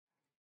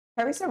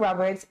Kerissa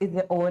Roberts is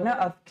the owner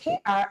of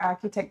KR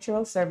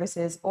Architectural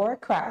Services, or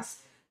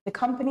KRAS. The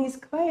company's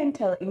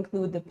clientele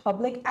include the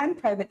public and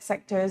private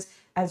sectors,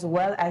 as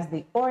well as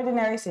the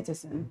ordinary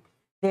citizen.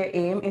 Their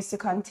aim is to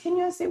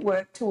continuously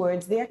work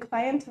towards their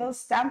clientele's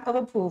stamp of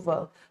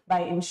approval by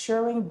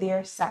ensuring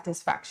their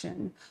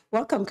satisfaction.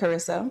 Welcome,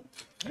 Kerissa.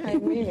 Hi,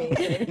 Mimi.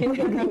 Thank you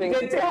for coming.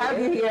 Good to have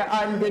you here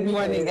on Good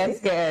Morning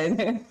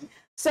SKN.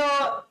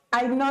 So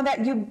I know that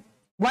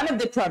one of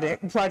the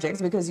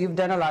projects, because you've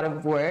done a lot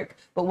of work,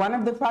 but one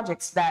of the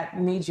projects that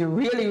made you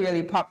really,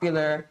 really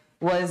popular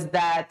was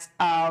that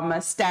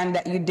stand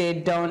that you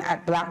did down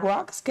at Black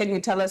Rocks. Can you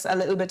tell us a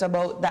little bit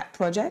about that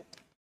project?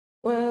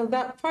 Well,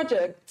 that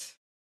project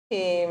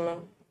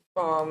came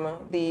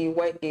from the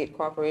Whitegate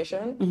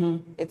Corporation. Mm-hmm.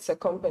 It's a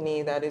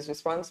company that is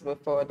responsible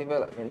for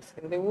development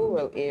in the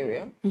rural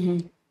area.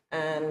 Mm-hmm.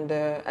 And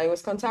I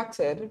was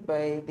contacted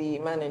by the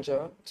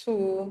manager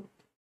to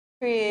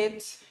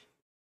create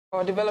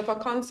or develop a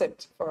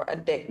concept for a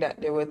deck that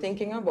they were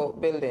thinking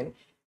about building.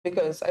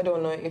 Because I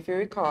don't know if you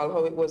recall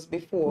how it was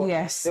before.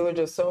 Yes. There were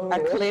just some a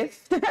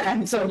cliff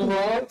and some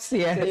ropes.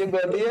 Yeah. So you go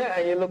there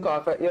and you look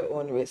off at your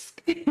own risk.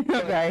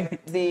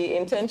 Right. The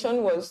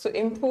intention was to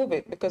improve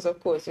it because, of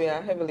course, we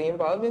are heavily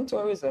involved in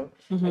tourism,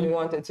 Mm-hmm. and we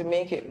wanted to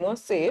make it more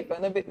safe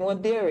and a bit more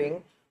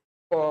daring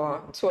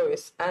for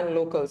tourists and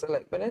locals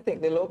alike. But I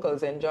think the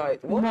locals enjoy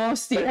it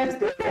most.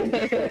 Yes.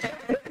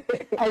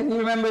 I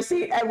remember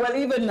seeing, well,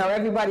 even now,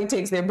 everybody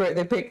takes their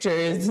birthday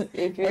pictures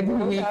if you every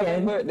don't weekend.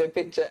 have a birthday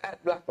picture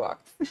at Black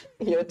Rocks,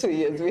 you're 2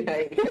 years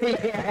behind.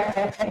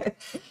 Yeah.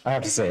 I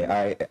have to say,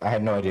 I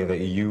had no idea that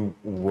you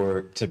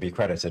were to be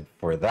credited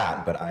for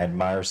that, but I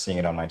admire seeing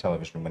it on my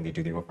television when they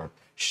do the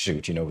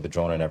overshoot, you know, with the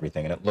drone and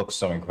everything, and it looks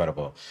so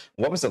incredible.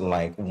 What was it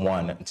like,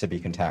 one, to be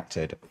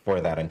contacted for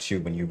that, and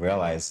two, when you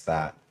realized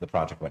that the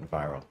project went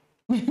viral?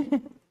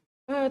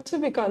 To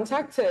be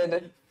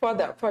contacted for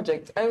that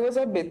project, I was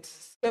a bit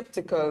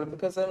skeptical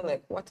because I'm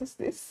like, what is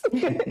this?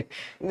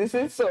 This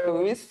is so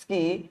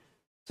risky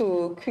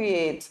to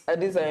create a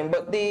design.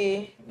 But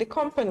the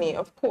company,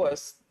 of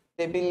course,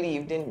 they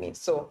believed in me.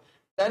 So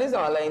that is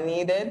all I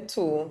needed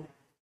to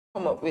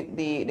come up with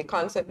the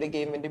concept. They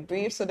gave me the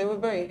brief, so they were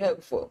very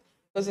helpful.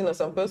 Because, you know,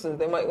 some persons,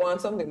 they might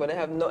want something, but they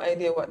have no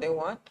idea what they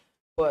want.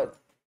 But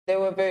they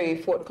were very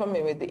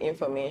forthcoming with the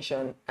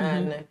information. Mm-hmm.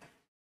 And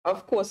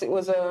of course, it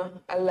was a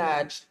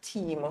large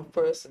team of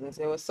persons.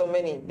 There's so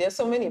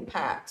many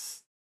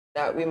parts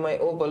that we might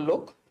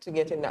overlook to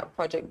getting that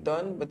project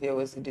done, but there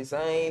was the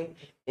design,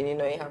 and you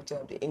know, you have to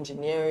have the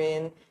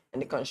engineering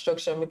and the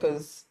construction,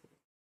 because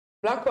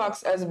Black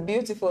Rocks, as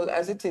beautiful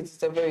as it is,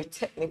 it's a very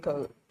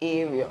technical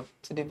area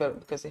to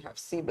develop because you have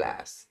sea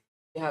blast,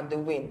 you have the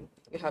wind,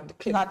 you have the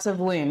cliff. Lots of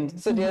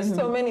wind. So there's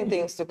so many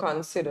things to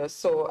consider.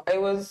 So I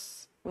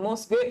was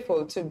most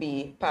grateful to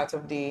be part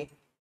of the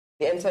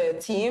entire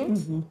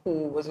team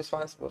who was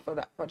responsible for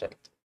that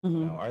project.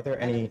 Now, are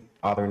there any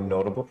other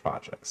notable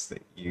projects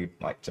that you'd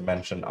like to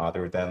mention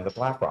other than the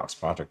Black Rocks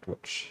project,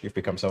 which you've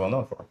become so well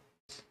known for?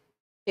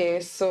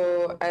 Okay,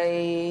 so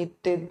I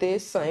did the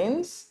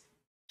signs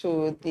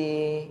to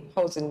the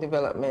housing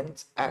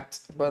development at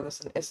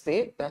Brotherson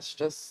Estate. That's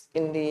just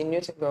in the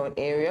Newton Ground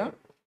area.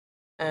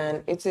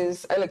 And it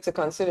is, I like to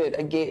consider it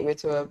a gateway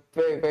to a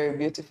very, very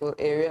beautiful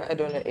area. I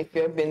don't know if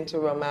you've been to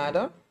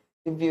Ramada.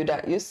 The view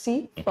that you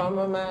see from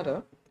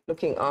Ramada,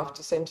 looking off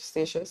to Central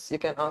Stations, you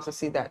can also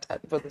see that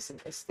at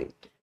Brotherson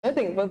Estate. I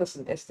think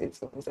Brotherson Estate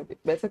is a bit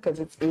better because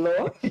it's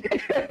low.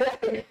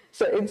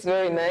 So it's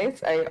very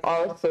nice. I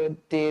also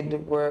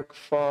did work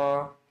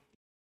for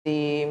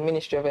the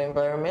Ministry of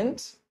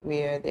Environment,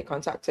 where they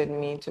contacted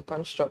me to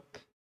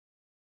construct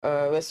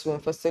a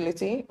restroom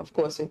facility, of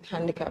course, with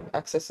handicap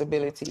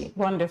accessibility.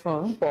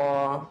 Wonderful.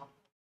 For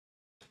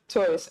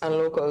tourists and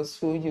locals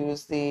who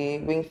use the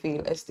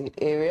Wingfield Estate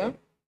area.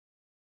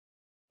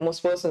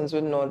 Most persons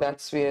would know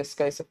that's where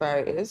Sky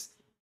Safari is.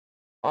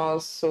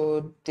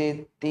 Also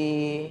did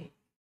the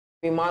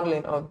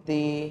remodeling of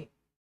the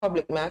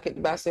public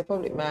market, Basset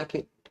Public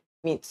Market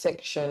meat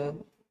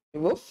section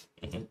roof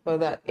for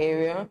that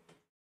area.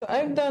 So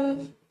I've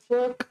done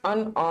work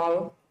on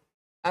all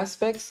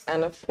aspects,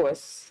 and of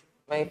course,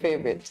 my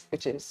favorite,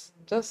 which is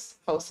just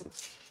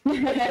houses. You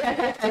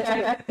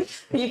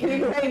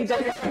can say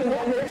just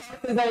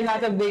houses are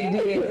not a big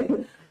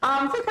deal.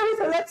 So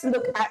Kerissa, let's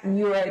look at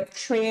your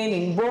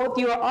training. Both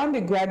your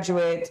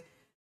undergraduate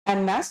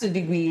and master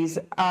degrees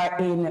are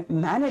in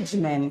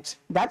management.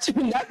 That's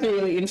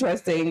really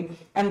interesting.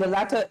 And the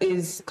latter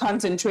is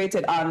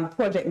concentrated on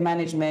project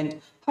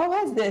management. How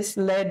has this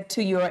led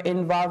to your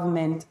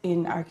involvement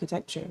in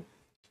architecture?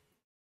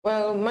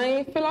 Well,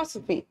 my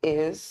philosophy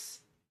is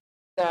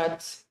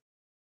that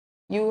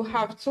you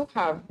have to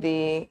have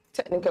the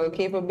technical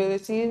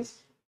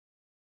capabilities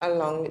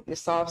along with the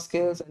soft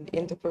skills and the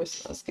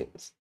interpersonal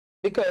skills.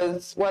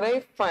 Because what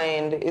I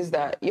find is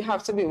that you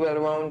have to be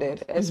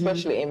well-rounded,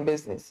 especially in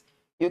business.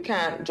 You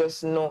can't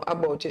just know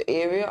about your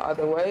area,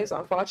 otherwise,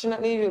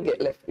 unfortunately, you'll get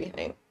left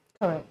behind.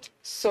 Correct.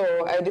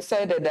 So I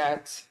decided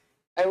that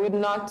I would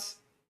not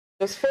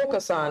just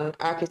focus on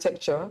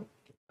architecture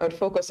I would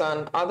focus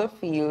on other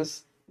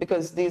fields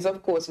because these,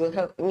 of course, will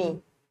help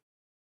me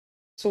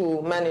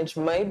to manage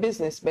my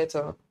business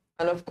better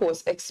and, of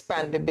course,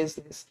 expand the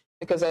business.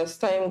 Because as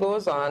time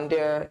goes on,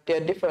 there are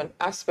different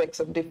aspects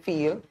of the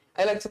field.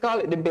 I like to call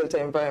it the built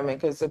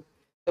environment because the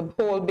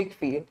whole big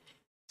field.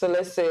 So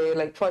let's say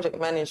like project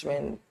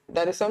management,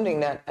 that is something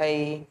that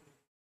I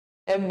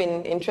have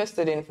been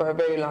interested in for a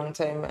very long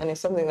time. And it's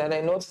something that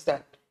I noticed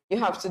that you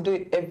have to do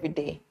it every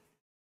day.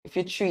 If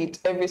you treat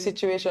every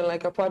situation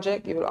like a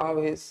project, you will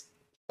always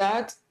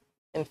start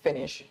and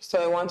finish.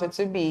 So I wanted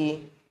to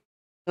be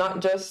not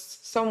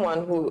just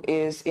someone who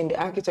is in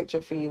the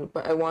architecture field,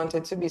 but I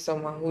wanted to be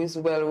someone who is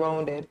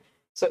well-rounded.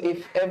 So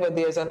if ever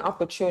there's an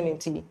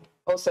opportunity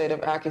outside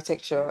of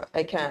architecture,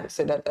 I can't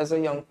say that as a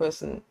young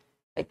person,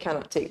 I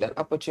cannot take that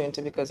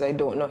opportunity because I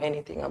don't know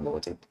anything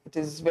about it. It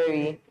is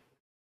very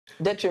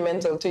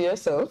detrimental to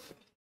yourself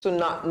to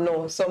not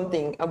know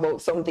something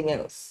about something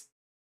else.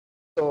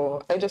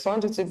 So I just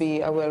wanted to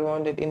be a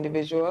well-rounded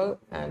individual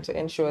and to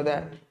ensure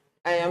that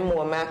I am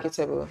more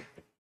marketable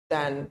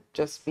than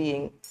just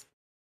being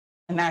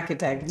an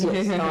architect.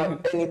 Yes,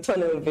 any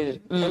tunnel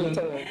vision. Any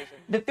tunnel vision.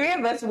 The three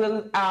of us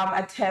will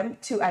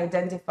attempt to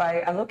identify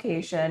a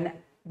location,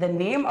 the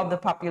name of the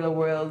popular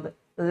world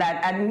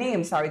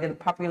the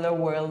popular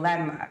world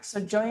landmark. So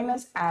join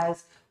us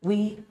as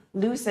we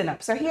loosen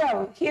up. So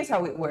here's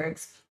how it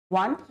works.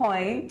 1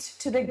 point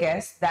to the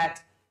guest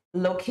that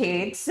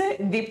locates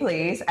the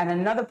place, and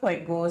another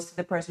point goes to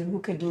the person who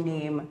could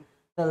name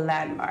the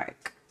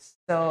landmark.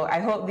 So I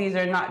hope these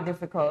are not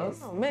difficult.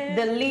 Oh, man.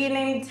 The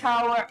Leaning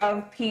Tower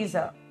of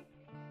Pisa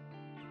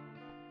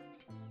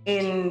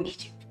in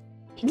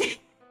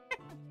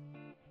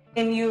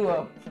in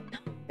Europe.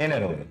 In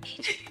Italy.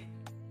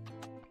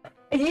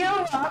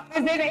 Europe is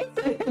in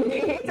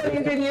Italy. Italy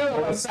is in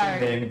Europe. I'm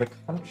sorry. Name the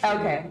country.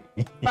 Okay,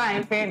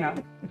 fine, fair enough.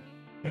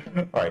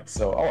 All right,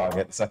 so, I'll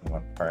get the second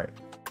one. All right.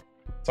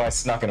 So I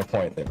snuck in a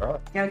point there. All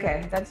right.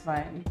 Okay, that's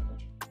fine.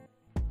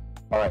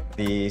 All right,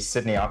 the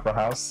Sydney Opera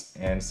House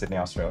in Sydney,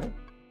 Australia.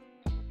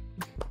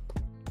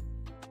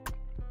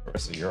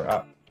 Kerissa, you're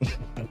up.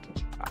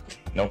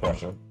 No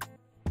pressure.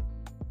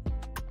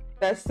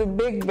 That's the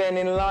Big Ben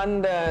in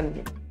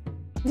London.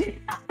 This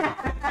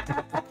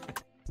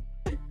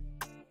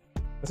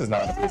is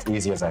not as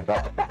easy as I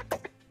thought.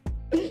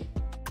 I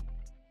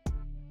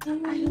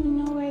don't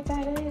know where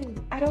that is.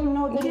 I don't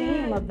know the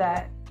name of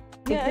that.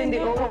 It's in the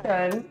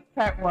ocean,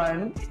 part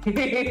 1.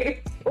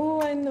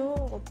 Oh, I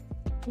know.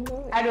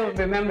 I don't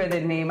remember the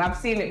name. I've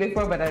seen it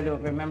before, but I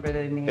don't remember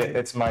the name.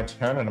 It's my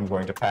turn, and I'm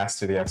going to pass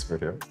to the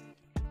expert here.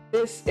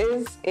 This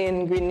is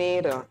in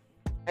Grenada.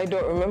 I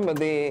don't remember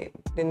the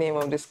name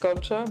of the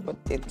sculpture, but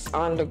it's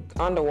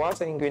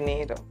underwater in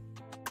Grenada.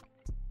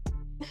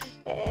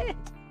 The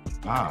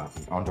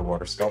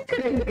underwater sculpture.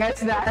 Couldn't guess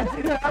that.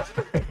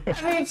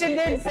 I mean, she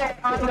did say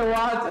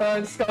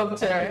underwater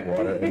sculpture.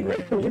 Water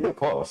and you were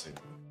close.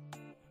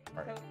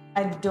 All right.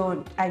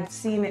 I've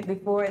seen it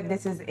before.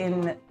 This is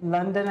in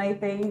London, I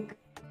think.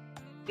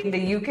 In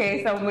the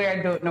UK somewhere,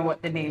 I don't know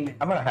what the name is.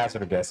 I'm going to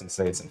hazard a guess and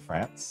say it's in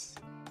France,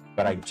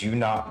 but I do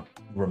not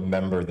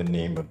remember the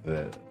name of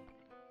the...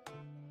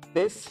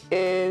 This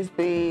is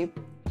the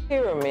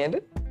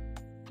pyramid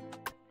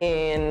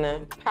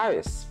in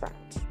Paris,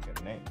 France.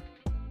 Good name.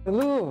 The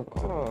Louvre.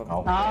 Oh,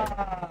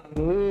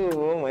 Louvre.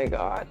 Oh my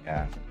God.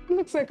 Yeah. It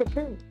looks like a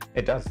pyramid.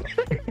 It does.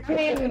 I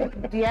mean,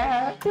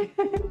 yeah.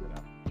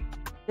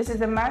 This is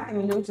the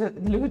Martin Luther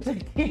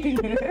King.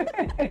 This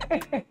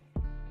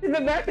is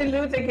the Martin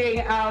Luther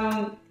King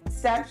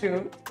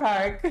statue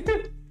park.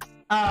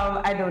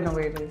 I don't know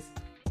where it is.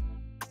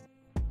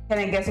 Can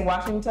I guess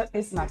Washington?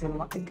 It's not in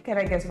Washington. Can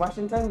I guess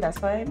Washington? That's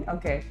fine.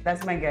 Okay,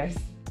 that's my guess.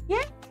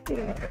 Yeah.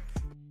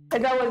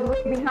 And I was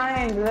way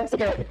behind. Let's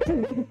go.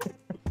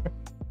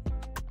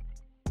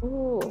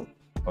 Ooh.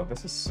 Oh,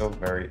 this is so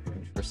very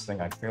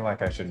interesting. I feel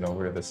like I should know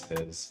where this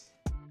is.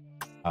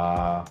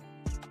 Yeah,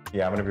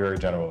 I'm gonna be very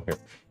general here.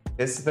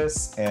 Is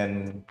this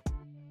in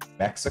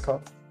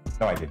Mexico?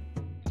 No idea.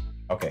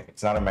 Okay,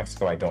 it's not in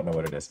Mexico. I don't know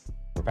what it is.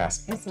 We're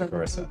passing to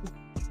Kerissa.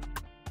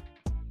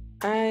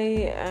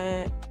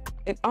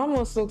 It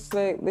almost looks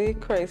like the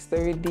Christ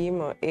the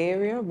Redeemer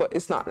area, but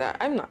it's not that.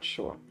 I'm not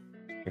sure.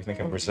 You're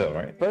thinking Brazil,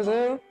 right?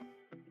 Brazil?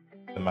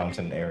 The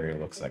mountain area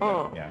looks like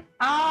Oh. that. Yeah.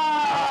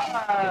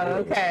 Ah,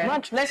 okay.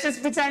 Let's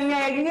just pretend,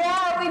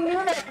 yeah, we knew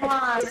that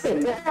one.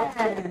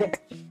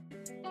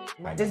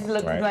 I This know,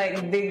 looks right?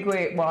 like the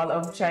Great Wall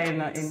of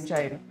China in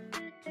China.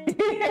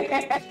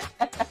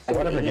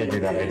 Whatever gave you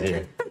that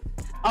idea.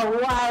 A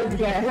wild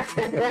guess.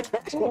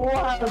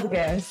 Wild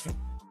guess.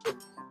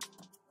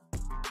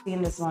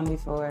 Seen this one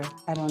before.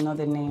 I don't know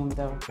the name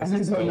though. I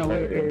This is don't so know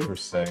where very it is.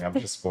 interesting. I'm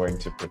just going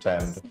to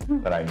pretend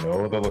that I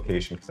know the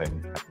location because I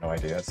have no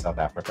idea. It's South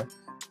Africa.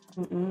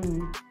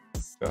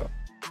 So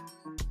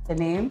The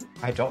name?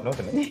 I don't know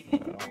the name.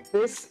 No.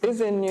 This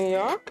is in New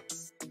York?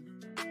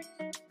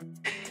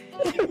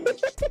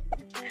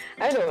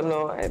 I don't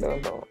know.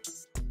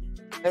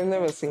 I've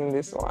never seen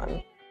this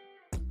one.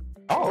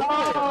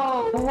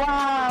 Oh,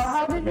 wow.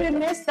 How did you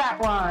miss that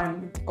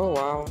one? Oh,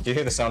 wow. Do you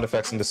hear the sound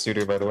effects in the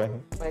studio, by the way?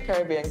 My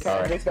Caribbean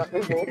card just got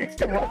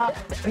revoked. Wow.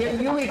 Your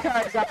Yui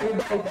card got me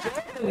by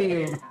both of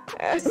you.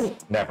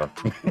 Never.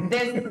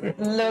 This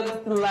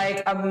looks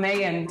like a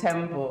Mayan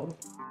temple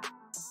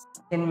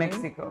in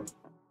Mexico.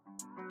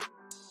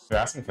 You're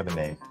asking for the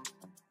name.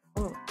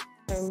 Oh,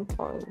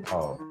 temple.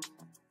 Oh.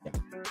 Yeah.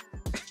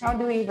 How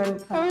do we even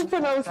How do we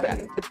pronounce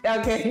that?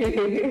 Okay.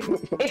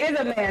 It is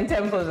a Mayan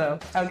temple though.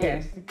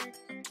 Okay.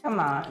 Come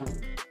on.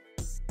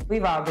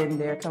 We've all been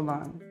there. Come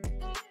on.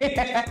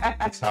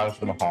 It's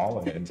Taj Mahal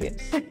and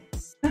it's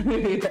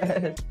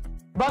Yes.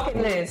 Bucket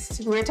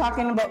list. We were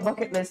talking about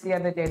bucket list the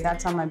other day.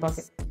 That's on my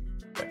bucket.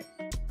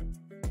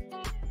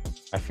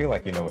 I feel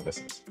like you know what this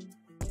is.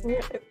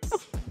 Yeah.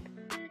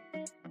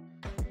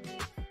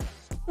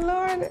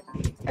 Lord,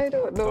 I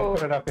don't Don't know.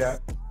 put it up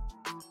yet.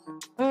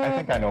 I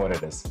think I know what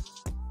it is.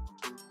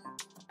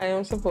 I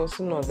am supposed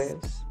to know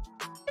this.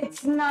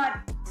 It's not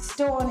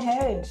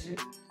Stonehenge.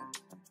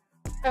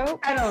 Oh,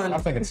 I don't I know.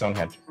 think it's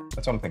Stonehenge.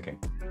 That's what I'm thinking.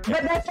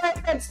 But that's why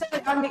I said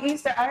Stone on the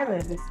Easter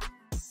Islands.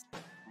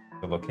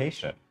 The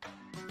location.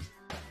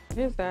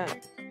 where's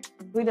that?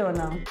 We don't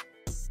know.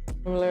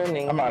 I'm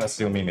learning. I'm not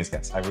assuming Mimi's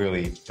guess. I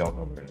really don't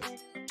know where it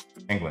is.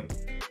 England.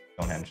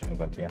 Stonehenge,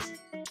 England, yes.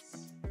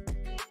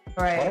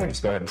 All Why don't we right.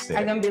 just go ahead and say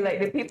I'm it? gonna be like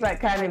the people at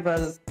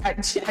Carnival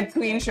at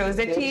Queen shows.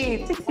 They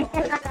cheat.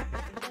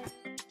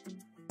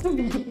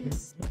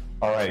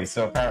 Alrighty,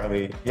 so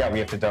apparently, yeah, we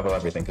have to double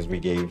everything because we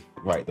gave,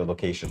 right, the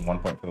location, 1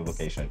 point for the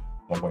location,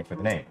 1 point for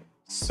the name.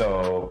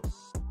 So,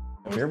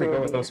 here we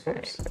go with those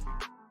scores.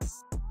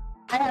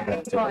 I have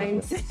 8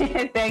 points.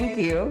 Thank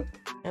you.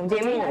 And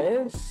Jamie Jamie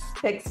has is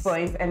 6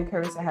 points and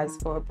Kerissa has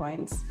 4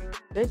 points.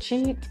 the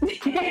cheat.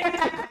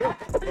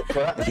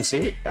 Well, you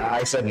see,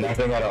 I said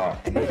nothing at all.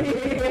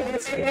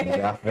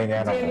 Nothing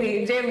at all.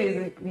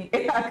 Jamie's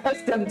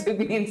accustomed to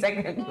being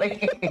second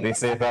place. They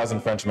say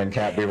 1,000 Frenchmen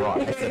can't be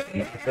wrong. I said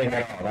nothing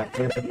at all. That's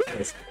what it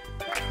is.